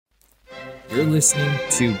You're listening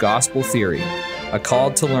to Gospel Theory, a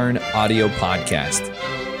Called to Learn audio podcast.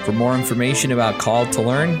 For more information about Called to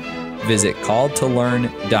Learn, visit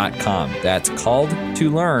calledtolearn.com. That's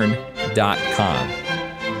calledtolearn.com.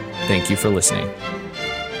 Thank you for listening.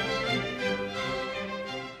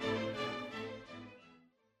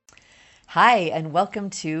 Hi, and welcome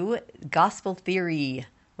to Gospel Theory,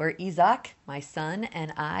 where Isaac, my son,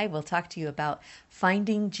 and I will talk to you about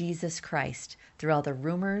finding Jesus Christ through all the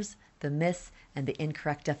rumors, the myths, and the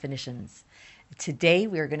incorrect definitions. Today,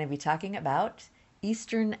 we are going to be talking about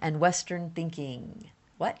Eastern and Western thinking.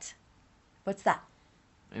 What? What's that?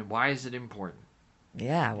 And why is it important?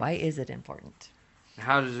 Yeah, why is it important?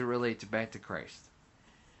 How does it relate to back to Christ?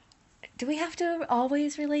 Do we have to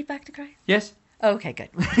always relate back to Christ? Yes. Okay, good.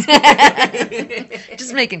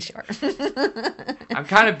 Just making sure. I'm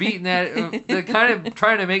kind of beating that, kind of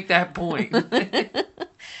trying to make that point.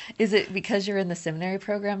 Is it because you're in the seminary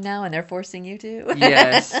program now and they're forcing you to?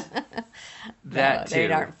 Yes. That too.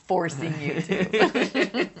 They aren't forcing you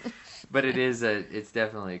to. But it's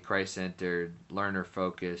definitely Christ-centered,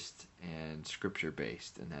 learner-focused, and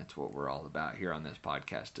scripture-based, and that's what we're all about here on this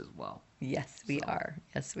podcast as well. Yes, we are.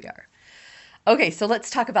 Yes, we are. Okay, so let's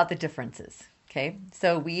talk about the differences. Okay,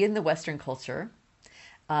 so we in the Western culture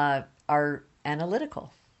are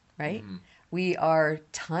analytical, right? Mm-hmm. We are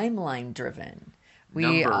timeline driven.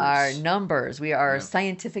 We are numbers. We are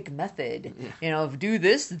scientific method. Yeah. You know, do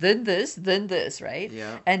this, then this, right?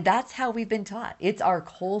 Yeah. And that's how we've been taught. It's our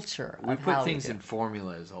culture. We put things in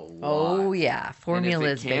formulas a lot. Oh yeah,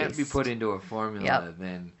 formulas. And if it can't be put into a formula,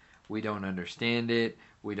 then we don't understand it.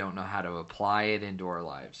 We don't know how to apply it into our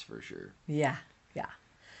lives for sure. Yeah, yeah.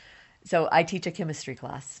 So I teach a chemistry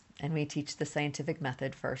class, and we teach the scientific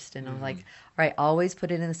method first. And I'm like, all right, always put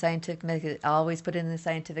it in the scientific method. Always put it in the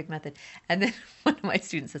scientific method. And then one of my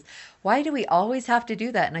students says, why do we always have to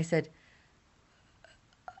do that? And I said,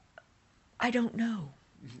 I don't know.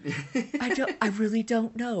 I really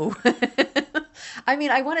don't know. I mean,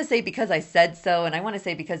 I want to say because I said so, and I want to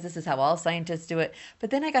say because this is how all scientists do it. But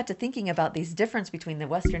then I got to thinking about these difference between the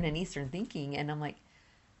Western and Eastern thinking, and I'm like,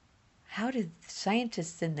 how did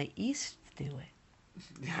scientists in the East do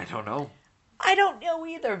it? I don't know. I don't know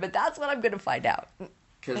either, but that's what I'm going to find out.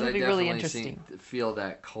 Because I definitely feel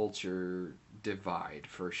that culture divide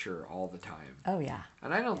for sure all the time. Oh, yeah.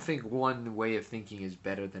 And I don't think one way of thinking is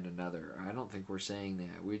better than another. I don't think we're saying that.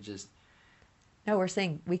 No, we're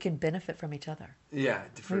saying we can benefit from each other. Yeah,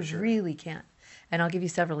 for sure. We really can. And I'll give you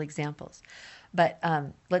several examples. But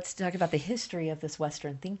let's talk about the history of this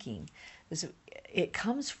Western thinking. It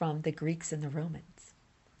comes from the Greeks and the Romans.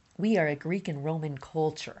 We are a Greek and Roman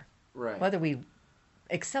culture. Right. Whether we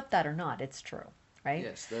accept that or not, it's true, right?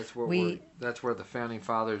 Yes, that's where the founding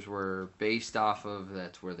fathers were based off of.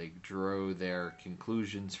 That's where they drew their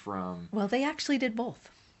conclusions from. Well, they actually did both.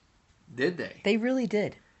 Did they? They really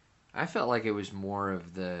did. I felt like it was more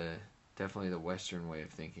of definitely the Western way of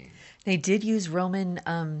thinking. They did use Roman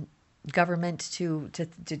government to do their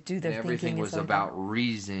thinking. Everything was about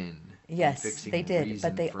reason. Yes, they did,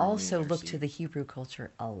 but they also looked to the Hebrew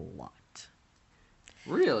culture a lot.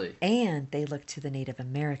 Really? And they looked to the Native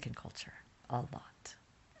American culture a lot.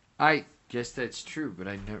 I guess that's true, but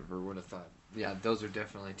I never would have thought. Yeah, those are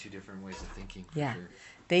definitely two different ways of thinking. For sure.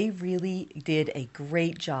 They really did a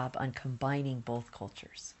great job on combining both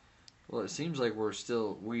cultures. Well, it seems like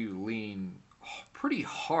we lean pretty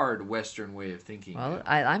hard Western way of thinking. Well,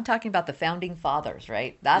 I'm talking about the founding fathers,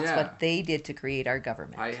 right? That's what they did to create our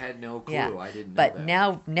government. I had no clue. Yeah. I didn't know but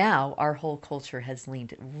that. now our whole culture has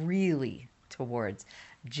leaned really towards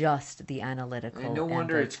just the analytical. And no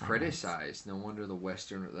wonder it's criticized. No wonder the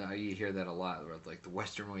Western. You hear that a lot. Where like the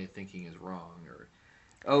Western way of thinking is wrong, or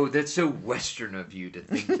oh, that's so Western of you to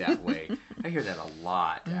think that way. I hear that a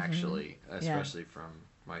lot, actually, especially from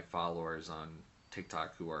my followers on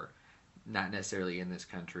TikTok who are not necessarily in this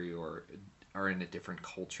country or are in a different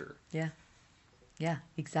culture. Yeah,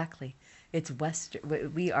 exactly. It's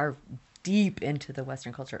We are deep into the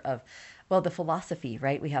Western culture of, well, the philosophy,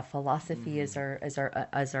 right? We have philosophy as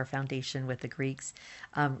our foundation with the Greeks.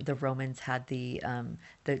 The Romans had the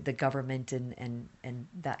government and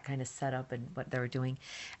that kind of setup and what they were doing.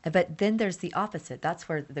 But then there's the opposite. That's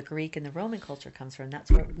where the Greek and the Roman culture comes from.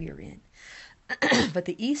 That's what we're in. But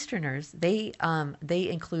the Easterners, they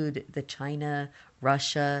include the China,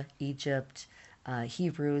 Russia, Egypt,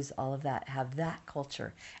 Hebrews, all of that have that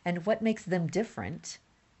culture. And what makes them different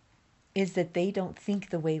is that they don't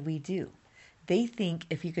think the way we do. They think,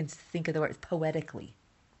 if you can think of the word, poetically.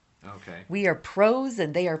 Okay. We are prose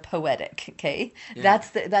and they are poetic. Okay, yeah.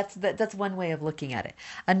 That's one way of looking at it.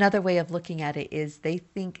 Another way of looking at it is they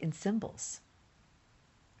think in symbols.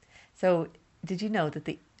 So Did you know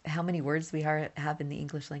that how many words we have in the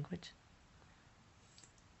English language?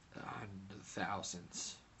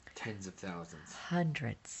 Thousands, tens of thousands.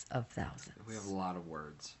 Hundreds of thousands. We have a lot of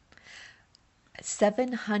words.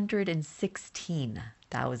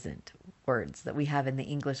 716,000 words that we have in the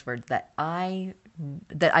English words that I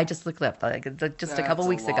just looked up just a couple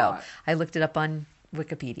weeks ago. I looked it up on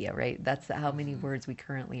Wikipedia, right? That's how many words we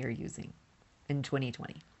currently are using in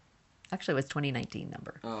 2020. Actually, it was 2019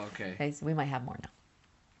 number. Oh, okay. Okay, so we might have more now.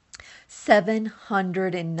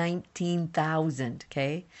 719,000.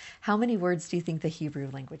 Okay, how many words do you think the Hebrew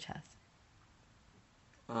language has?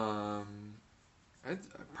 I'd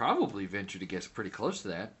probably venture to guess pretty close to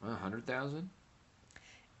that. 100,000.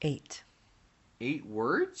 8. 8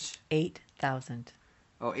 words? 8,000.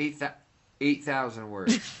 Oh, 8,000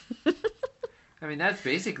 words. I mean, that's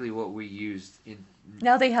basically what we used in.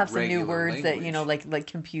 Now they have some new words language. that, you know, like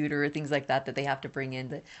computer or things like that they have to bring in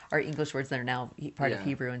that are English words that are now part of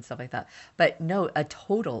Hebrew and stuff like that. But no, a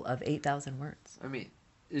total of 8,000 words. I mean,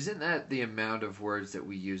 isn't that the amount of words that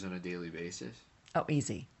we use on a daily basis? Oh,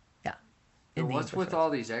 easy. Yeah. So what's with all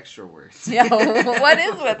these extra words? Yeah, what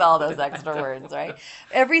is with all those extra words, right?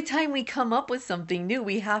 Every time we come up with something new,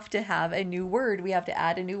 we have to have a new word. We have to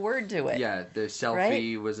add a new word to it. Yeah, the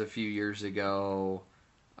selfie was a few years ago.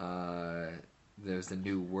 There's the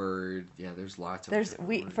new word. Yeah, there's lots of words.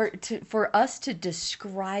 For us to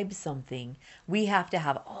describe something, we have to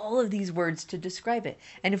have all of these words to describe it.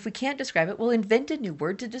 And if we can't describe it, we'll invent a new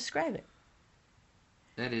word to describe it.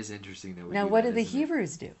 That is interesting that we Now, what do the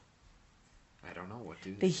Hebrews do? I don't know. What do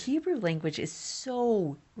they do? The Hebrew language is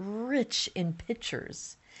so rich in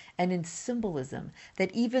pictures and in symbolism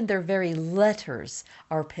that even their very letters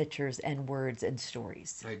are pictures and words and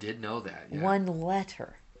stories. I did know that. Yeah. One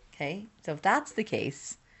letter. Okay, so if that's the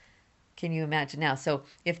case, can you imagine now? So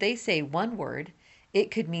if they say one word,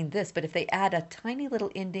 it could mean this, but if they add a tiny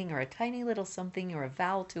little ending or a tiny little something or a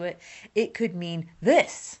vowel to it, it could mean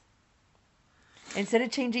this. Instead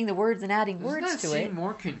of changing the words and adding words to it. Doesn't that seem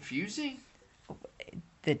more confusing?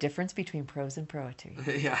 The difference between prose and poetry.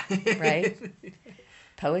 Yeah. Right?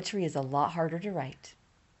 Poetry is a lot harder to write.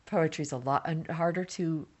 Poetry is a lot harder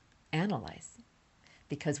to analyze.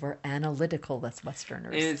 Because we're analytical as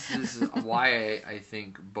Westerners. This is why I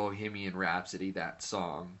think Bohemian Rhapsody, that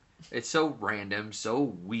song, it's so random, so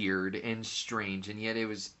weird and strange, and yet it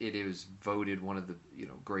was voted one of the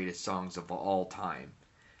greatest songs of all time.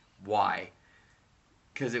 Why?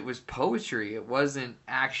 Because it was poetry. It wasn't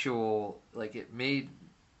actual. Like, it made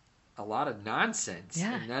a lot of nonsense.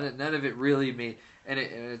 Yeah. And none of it really made. And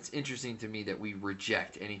it's interesting to me that we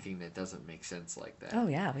reject anything that doesn't make sense like that. Oh,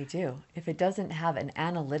 yeah, we do. If it doesn't have an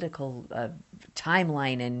analytical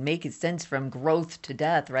timeline and make sense from growth to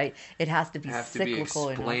death, right? It has to be cyclical. To be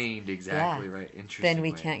explained exactly, right? Interesting. Then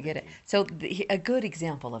we can't get it. So a good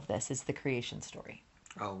example of this is the creation story.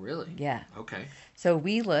 Oh, really? Yeah. Okay. So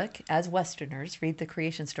we look, as Westerners, read the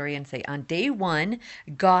creation story and say, on day 1,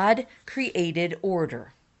 God created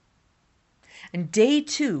order. And day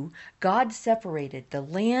 2, God separated the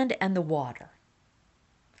land and the water.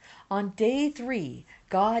 On day 3,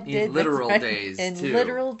 God did in literal right? days, in too.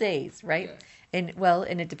 literal days, right? Yeah.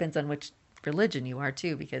 And it depends on which religion you are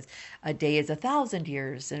too, because a day is 1,000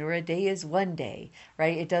 years, or a day is 1 day,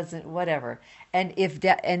 right? It doesn't whatever. And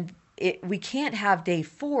we can't have day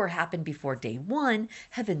 4 happen before day 1.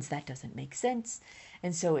 Heavens, that doesn't make sense.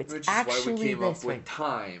 And so it's actually why we came up way. with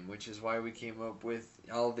time, which is why we came up with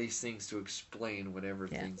all these things to explain whatever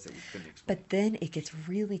things that we couldn't explain. But then it gets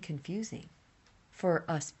really confusing for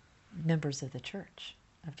us members of the Church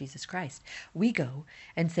of Jesus Christ. We go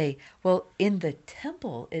and say, well, in the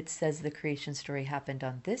temple, it says the creation story happened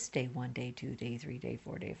on this day, 1 day, 2 day, 3 day,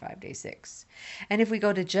 4 day, 5 day, 6. And if we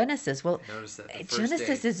go to Genesis, well,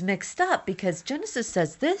 Genesis is mixed up because Genesis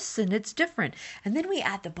says this and it's different. And then we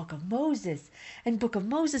add the book of Moses, and book of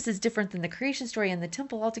Moses is different than the creation story and the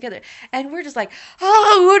temple altogether. And we're just like,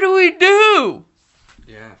 what do we do?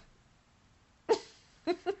 Yeah. I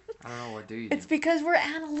don't know, what do you do? It's because we're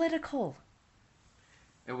analytical.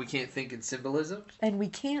 And we can't think in symbolisms? And we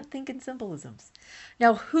can't think in symbolisms.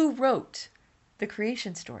 Now, who wrote the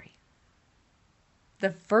creation story?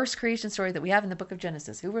 The first creation story that we have in the book of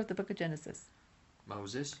Genesis. Who wrote the book of Genesis?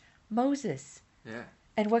 Moses. Moses. Yeah.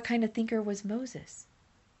 And what kind of thinker was Moses?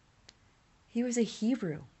 He was a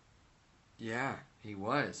Hebrew. Yeah, he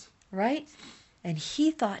was. Right? And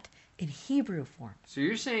he thought in Hebrew form. So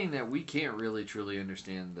you're saying that we can't really truly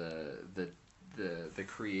understand the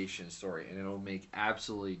creation story, and it'll make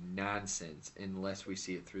absolutely nonsense unless we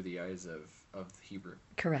see it through the eyes of Hebrew.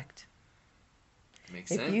 Correct. Makes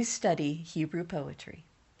sense. If you study Hebrew poetry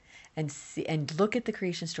and see, and look at the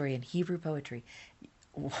creation story in Hebrew poetry.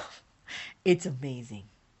 It's amazing.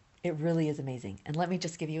 It really is amazing. And let me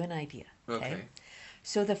just give you an idea. Okay.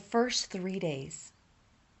 So the first 3 days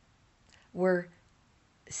were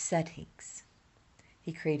settings.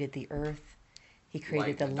 He created the earth. He created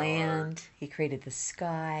Light the and land. dark. He created the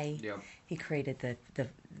sky. Yep. He created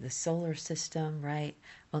the solar system, right?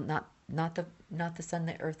 Well, not the sun,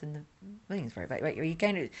 the earth, and the things, right? Right. You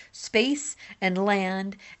kind of space and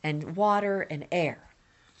land and water and air.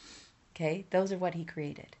 Okay, those are what he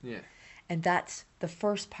created. Yeah. And that's the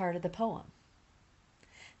first part of the poem.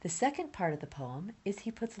 The second part of the poem is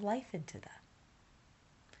he puts life into that.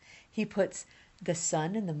 He puts the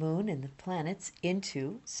sun and the moon and the planets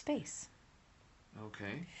into space.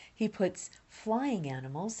 Okay. He puts flying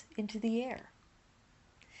animals into the air.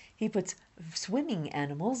 He puts swimming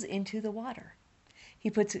animals into the water. He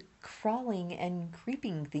puts crawling and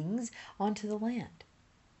creeping things onto the land.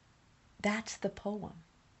 That's the poem.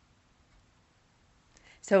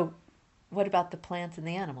 So what about the plants and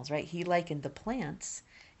the animals, right? He likened the plants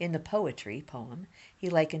in the poetry poem, he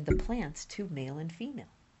likened the plants to male and female.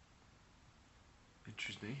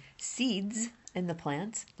 Interesting. Seeds in the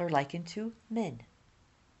plants are likened to men.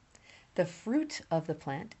 The fruit of the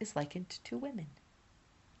plant is likened to women.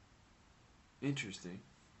 Interesting.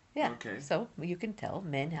 Yeah. Okay. So you can tell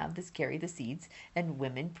men have this, carry the seeds, and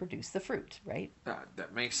women produce the fruit, right?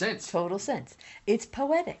 That makes sense. Total sense. It's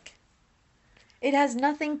poetic. It has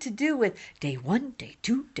nothing to do with day 1, day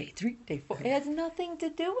 2, day 3, day 4. It has nothing to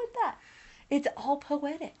do with that. It's all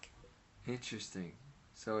poetic. Interesting.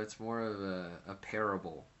 So it's more of a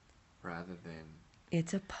parable rather than...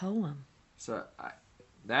 It's a poem. So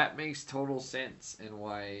that makes total sense, and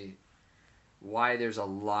why there's a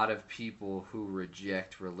lot of people who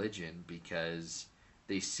reject religion, because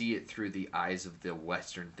they see it through the eyes of the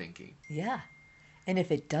Western thinking. Yeah. And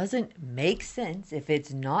if it doesn't make sense, if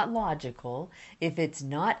it's not logical, if it's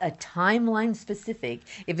not a timeline specific,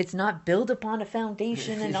 if it's not built upon a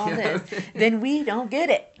foundation and all this, then we don't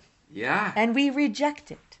get it. Yeah. And we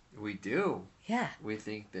reject it. We do. Yeah. We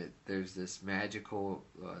think that there's this magical,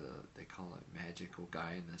 they call it magical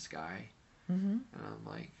guy in the sky. Mm-hmm. And I'm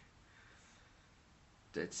like,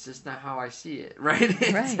 that's just not how I see it, right?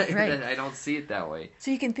 Right. I don't see it that way.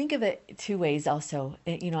 So you can think of it two ways also.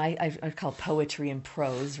 You know, I call poetry and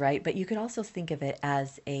prose, right? But you could also think of it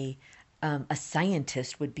as a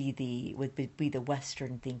scientist would be the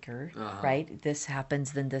Western thinker, right? This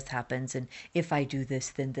happens, then this happens, and if I do this,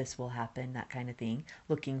 then this will happen, that kind of thing,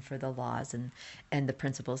 looking for the laws and the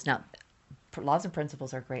principles. Now, laws and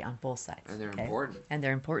principles are great on both sides. And they're important. And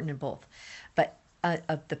they're important in both. But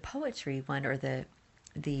of the poetry one, or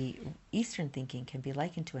the Eastern thinking, can be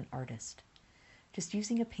likened to an artist. Just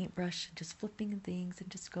using a paintbrush and just flipping things and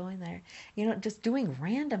just going there, you know, just doing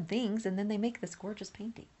random things, and then they make this gorgeous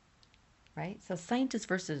painting. Right? So scientist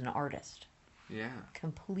versus an artist. Yeah.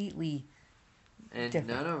 Completely and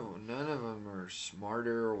different. none of them are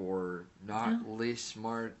smarter or not less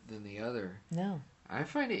smart than the other. No. I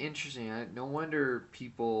find it interesting. No wonder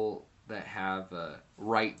people that have a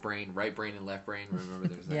right brain and left brain, remember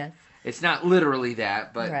there's that. Yes. It's not literally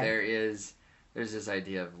that, but Right. there's this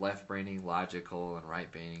idea of left braining logical and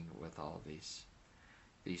right braining with all of these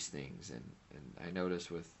things, and I notice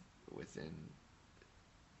within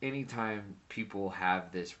anytime people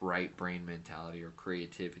have this right brain mentality or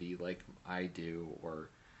creativity like I do, or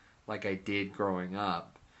like I did growing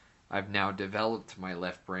up, I've now developed my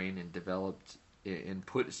left brain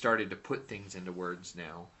and started to put things into words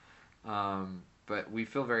now. But we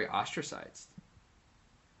feel very ostracized.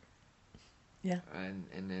 Yeah.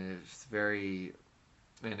 And it's very,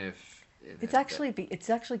 It's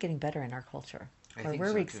actually getting better in our culture. I Where think we're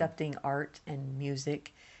so, too. accepting art and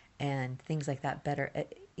music and things like that better.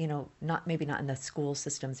 You know, maybe not in the school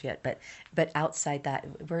systems yet, but outside that,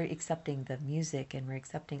 we're accepting the music and we're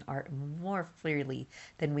accepting art more freely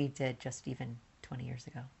than we did just even 20 years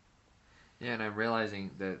ago. Yeah, and I'm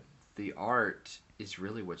realizing that the art is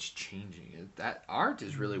really what's changing it. That art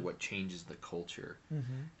is really what changes the culture.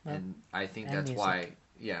 Mm-hmm. And I think and that's music. why,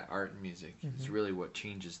 art and music is really what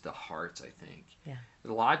changes the hearts, I think. Yeah.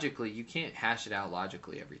 Logically, you can't hash it out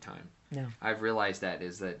logically every time. No. I've realized that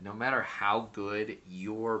no matter how good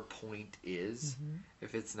your point is,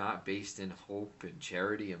 if it's not based in hope and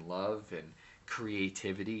charity and love and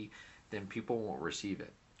creativity, then people won't receive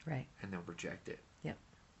it. Right. And they'll reject it.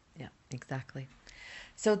 Yeah, exactly.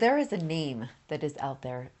 So there is a name that is out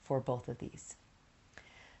there for both of these.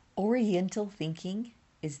 Oriental thinking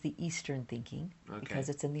is the Eastern thinking, because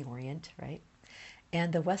it's in the Orient, right?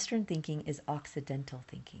 And the Western thinking is Occidental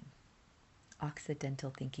thinking.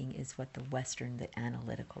 Occidental thinking is what the Western, the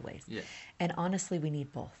analytical ways. Yeah. And honestly, we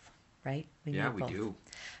need both, right? We Yeah, need we both. do.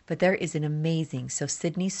 But there is an amazing, so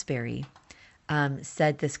Sidney Sperry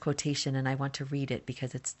said this quotation, and I want to read it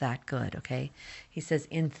because it's that good, okay? He says,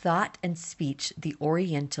 in thought and speech, the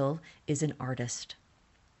Oriental is an artist.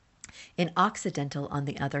 An Occidental, on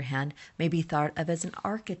the other hand, may be thought of as an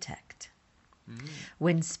architect.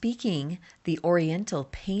 When speaking, the Oriental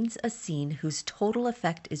paints a scene whose total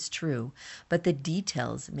effect is true, but the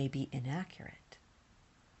details may be inaccurate.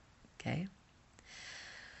 Okay?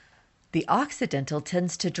 The Occidental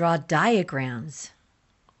tends to draw diagrams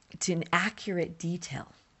to an accurate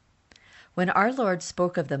detail. When our Lord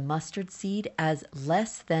spoke of the mustard seed as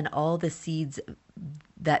less than all the seeds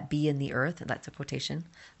that be in the earth, that's a quotation,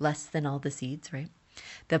 less than all the seeds, right?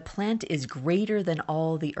 The plant is greater than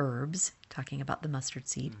all the herbs, talking about the mustard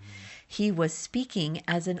seed. He was speaking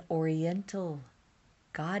as an Oriental.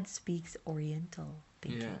 God speaks Oriental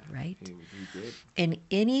thinking, right? He did. And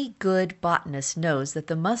any good botanist knows that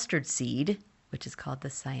the mustard seed, which is called the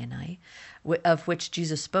cyanide, of which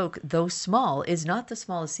Jesus spoke, though small, is not the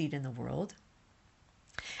smallest seed in the world,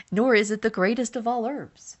 nor is it the greatest of all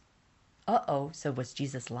herbs. So was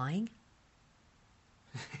Jesus lying?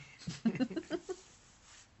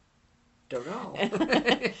 Don't know.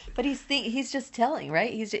 But he's just telling,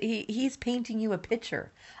 right? He's painting you a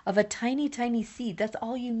picture of a tiny, tiny seed. That's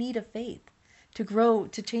all you need of faith to grow,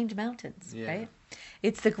 to change mountains, right?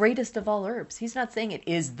 It's the greatest of all herbs. He's not saying it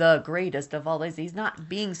is the greatest of all herbs. He's not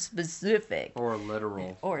being specific. Or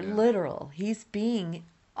literal. Literal. He's being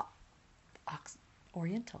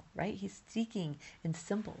Oriental, right? He's speaking in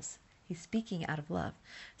symbols. He's speaking out of love.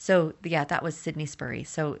 So, yeah, that was Sidney Sperry.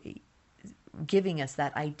 So, giving us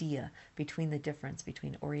that idea between the difference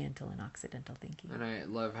between Oriental and Occidental thinking. And I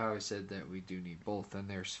love how he said that we do need both, and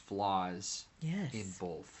there's flaws in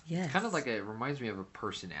both. Yes. It's kind of like it reminds me of a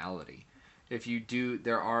personality. If you do,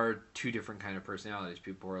 there are two different kind of personalities.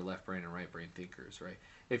 People who are left brain and right brain thinkers, right?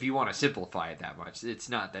 If you want to simplify it that much, it's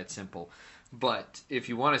not that simple. But if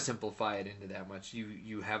you want to simplify it into that much,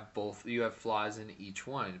 you have both. You have flaws in each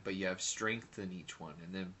one, but you have strength in each one,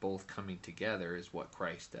 and then both coming together is what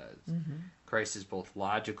Christ does. Mm-hmm. Christ is both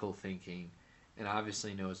logical thinking, and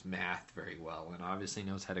obviously knows math very well, and obviously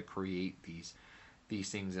knows how to create these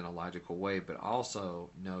things in a logical way, but also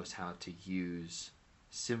knows how to use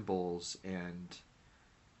symbols and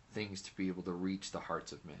things to be able to reach the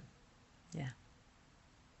hearts of men. Yeah.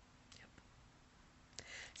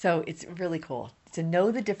 So it's really cool to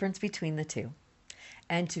know the difference between the two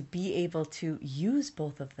and to be able to use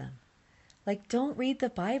both of them. Like, don't read the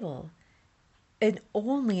Bible and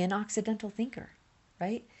only an Occidental thinker,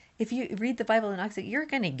 right? If you read the Bible in Occidental, you're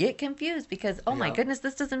going to get confused because, oh my goodness,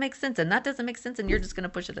 this doesn't make sense and that doesn't make sense, and you're just going to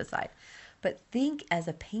push it aside. But think as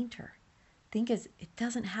a painter. Think as it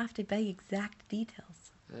doesn't have to be exact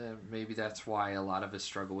details. Maybe that's why a lot of us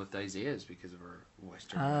struggle with Isaiah, is because of our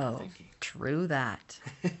Western thinking. True that.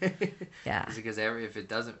 Yeah. It's because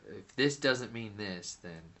if this doesn't mean this,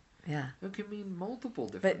 then it can mean multiple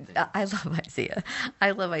different things. I love Isaiah.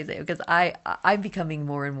 I love Isaiah because I'm becoming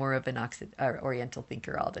more and more of an Oriental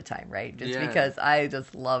thinker all the time, right? Just because I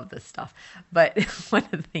just love this stuff. But one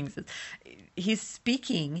of the things is he's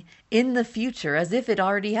speaking in the future as if it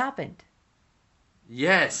already happened.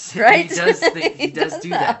 Yes, right. He does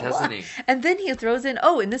do that, doesn't he? And then he throws in,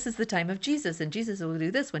 and this is the time of Jesus, and Jesus will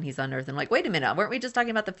do this when he's on earth. And I'm like, wait a minute, weren't we just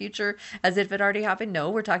talking about the future as if it already happened? No,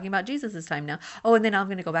 we're talking about Jesus' time now. Oh, and then I'm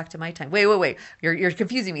going to go back to my time. Wait, you're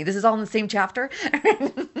confusing me. This is all in the same chapter.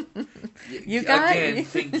 You guys, again,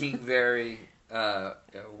 thinking very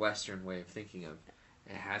Western way of thinking of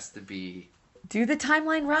it has to be. Do the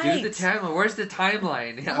timeline right. Do the timeline. Where's the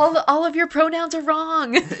timeline? All of your pronouns are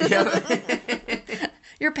wrong.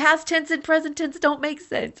 Your past tense and present tense don't make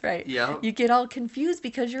sense, right? Yeah. You get all confused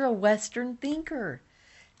because you're a Western thinker.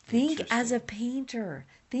 Think as a painter.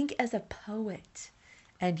 Think as a poet.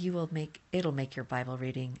 And it'll make your Bible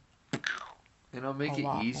reading and it'll make it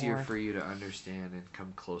easier for you to understand and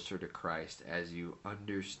come closer to Christ as you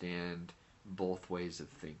understand both ways of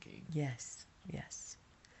thinking. Yes.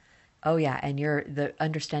 Oh yeah, and the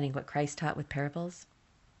understanding what Christ taught with parables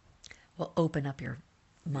will open up your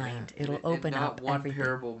mind. It'll open up everything. Not one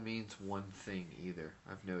parable means one thing either.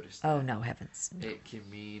 I've noticed that. Oh no, heavens. No. It can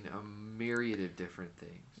mean a myriad of different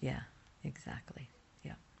things. Yeah, exactly.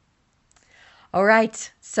 Yeah. All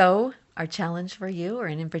right. So our challenge for you, or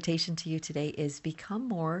an invitation to you today, is become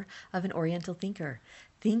more of an Oriental thinker.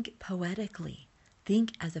 Think poetically.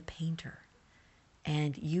 Think as a painter.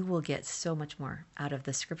 And you will get so much more out of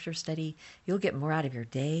the scripture study. You'll get more out of your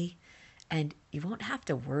day. And you won't have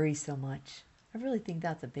to worry so much I really think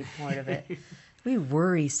that's a big part of it. We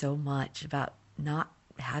worry so much about not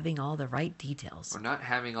having all the right details. Or not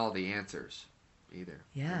having all the answers either.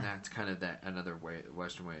 Yeah. And that's kind of another way,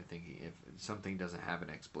 Western way of thinking. If something doesn't have an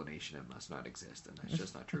explanation, it must not exist, and that's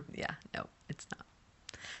just not true. Yeah, no, it's not.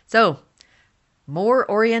 So, more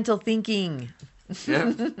Oriental thinking.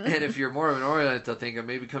 Yep. And if you're more of an Oriental thinker,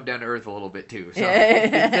 maybe come down to earth a little bit too. So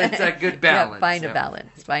it's a good balance. Yeah, find a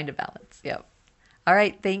balance. Find a balance. Yep. All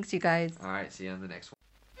right. Thanks, you guys. All right. See you on the next one.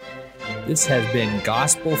 This has been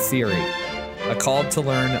Gospel Theory, a Called to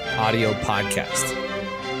Learn audio podcast.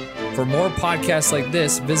 For more podcasts like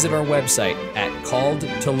this, visit our website at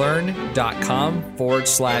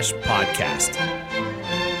calledtolearn.com/podcast.